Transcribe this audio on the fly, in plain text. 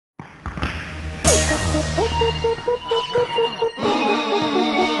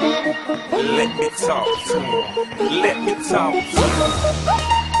Let me talk to him. Let me talk to him.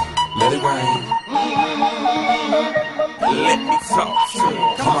 Let it rain. Let me talk to him.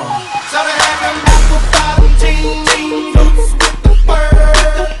 Come on. So they had them apple bottom jeans, loose with the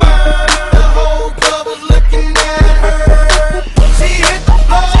bird. The whole club was looking at her. She hit the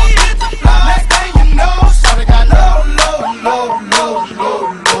floor. Next thing you know, shawty got low.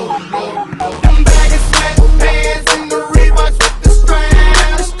 Them baggy sweatpants and the Reeboks with the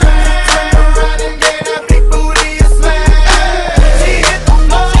straps. Turned around and gave that big booty a smash. She hit the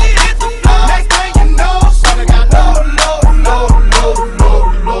floor. Next thing you know, shawty got low.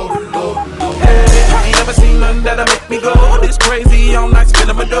 I ain't never seen nothing that'll make me go this crazy all night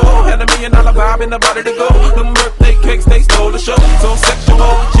spinning my dough. Had $1 million vibe in the body to go. Them birthday cakes, they stole the show. So sexual,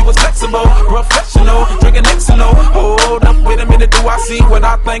 she was flexible, professional, drinking Xano. Hold up, wait a minute, do I see what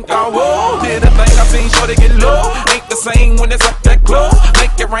I think I will? Did a thing I seen, sure they get low. Ain't the same when it's up that close.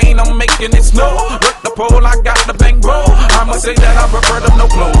 Make it rain, I'm making it snow. Work the pole, I got the bang roll. I'ma say that I prefer them no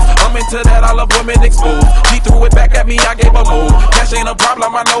clothes. I'm into that, I love women exposed. She threw it back at me, I gave her more. Cash ain't a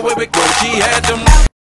problem, I know where it goes. She had them